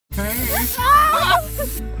face.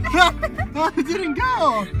 Oh, it didn't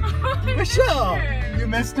go. Michelle, you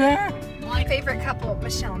missed her? My favorite couple,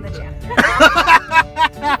 Michelle and the janitor.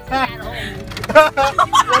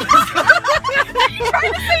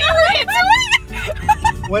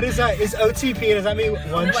 What is that? Is OTP? Does that mean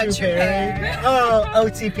one true pair? Oh,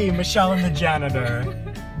 OTP, Michelle and the janitor.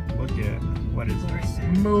 Look at what is this?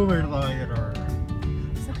 Mover lighter.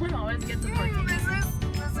 Someone always gets a parking. This is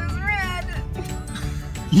red.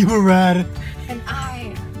 You were red. And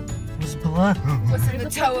I Was blue. was in the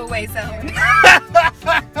tow-away zone.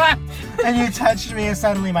 And you touched me and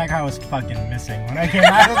suddenly my car was fucking missing when I came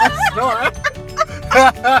out of the store.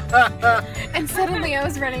 And suddenly I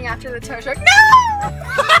was running after the tow truck. No!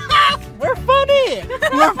 We're funny!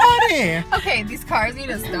 We're funny! Okay, these cars need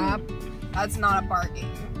to stop. That's not a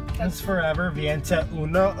bargain. That's forever. Viente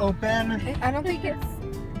uno open. I don't think it's...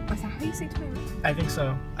 Is that how you say twin? I think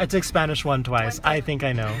so. I took Spanish 1 twice. I think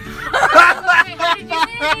I know. Wait, how did you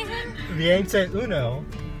say? Viente uno.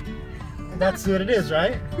 That's what it is,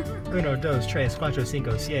 right? Uno, dos, tres, cuatro,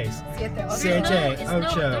 cinco, seis. Siete. Okay. Siete,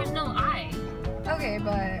 ocho. There's no I. Okay,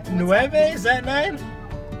 but... Nueve? Is that 9?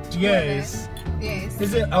 Yes. Yes.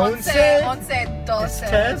 Is it once? Once, doce,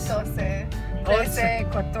 Tess? doce, trece,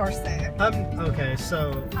 catorce. Okay,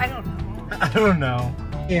 so I don't know. I don't know.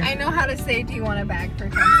 Yeah. I know how to say, do you want a bag for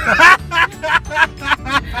 10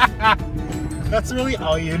 cents? That's really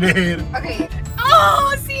all you need. Okay.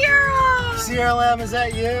 Oh, Sierra! Sierra Lamb, is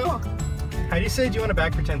that you? How do you say do you want a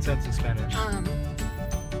bag for 10 cents in Spanish?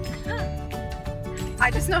 I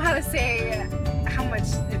just know how to say how much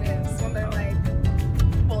it is when they're like,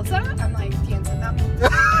 bolsa? I'm like, 10 centavos.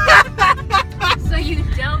 So you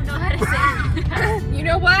don't know how to say that? You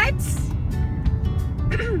know what?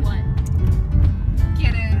 What?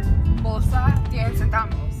 Quiere bolsa, 10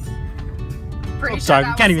 centavos. Pretty sure Sorry, we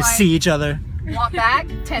that can't was even like, see each other. Want bag?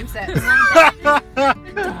 10 cents.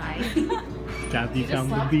 Die. Kathy found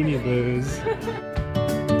the Beanie Boos.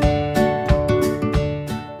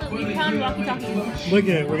 We found walkie-talkies. Look at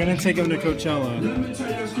it, we're gonna take him to Coachella.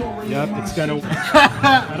 Yep, it's gonna.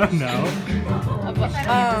 I don't know.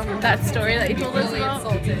 That story that you told us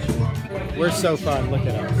about? We're so fun, look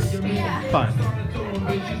at us. Fun.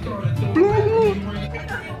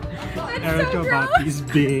 Erica bought these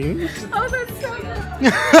beans. Oh, that's so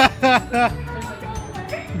good.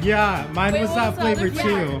 Yeah, mine was that flavor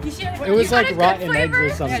too. Yeah. It was You got like a good rotten eggs flavor? or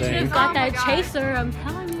something. You've got that chaser, I'm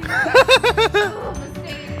telling you.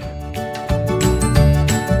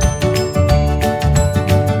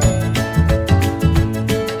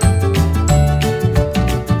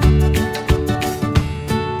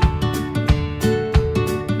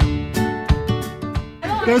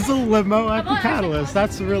 There's a limo at the Catalyst.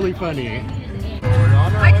 That's really funny.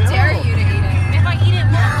 I dare you to eat it. If I eat it,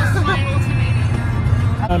 what's my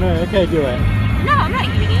ultimatum? Oh no, okay, do it. No, I'm not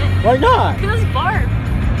eating it. Why not? Because it's barf.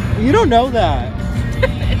 You don't know that.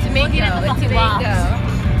 It's mango. It's mango.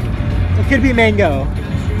 It could be mango.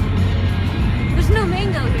 There's no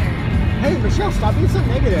mango here. Hey, Michelle, stop being so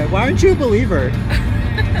negative. Why aren't you a believer?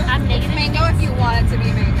 I'm It's negative. mango if you want it to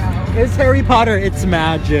be mango. It's Harry Potter. It's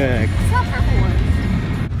magic. It's not purple one.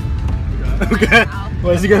 Okay.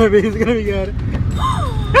 What is it gonna be? Is it gonna be good?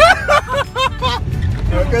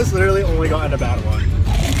 Erica's literally only gotten a bad one.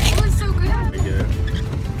 It was so good. Pretty good.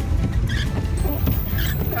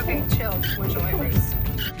 Okay, chill. Which flavors?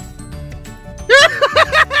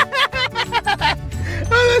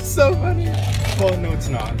 Oh, that's so funny. Well, no, it's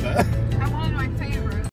not. But